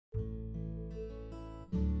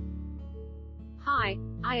Hi,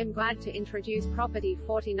 I am glad to introduce property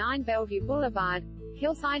 49 Bellevue Boulevard,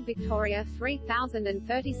 Hillside, Victoria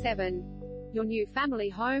 3037. Your new family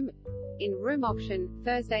home. In room auction,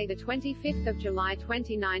 Thursday the 25th of July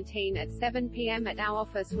 2019 at 7 p.m. at our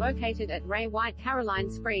office located at Ray White,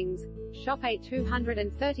 Caroline Springs, Shop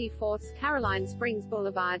 8234 Caroline Springs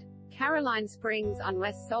Boulevard, Caroline Springs.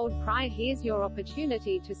 Unless sold prior, here's your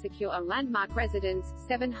opportunity to secure a landmark residence,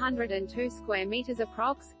 702 square meters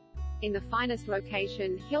approx. In the finest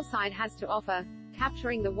location Hillside has to offer,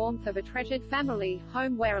 capturing the warmth of a treasured family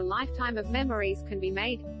home where a lifetime of memories can be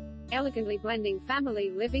made. Elegantly blending family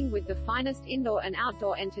living with the finest indoor and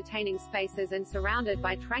outdoor entertaining spaces and surrounded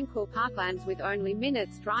by tranquil parklands with only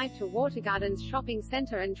minutes drive to water gardens, shopping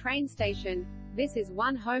center and train station. This is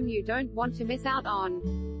one home you don't want to miss out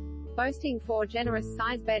on. Boasting 4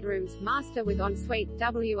 generous-sized bedrooms, master with ensuite,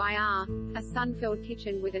 WIR, a sun-filled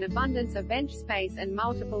kitchen with an abundance of bench space and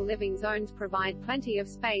multiple living zones provide plenty of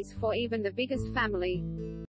space for even the biggest family.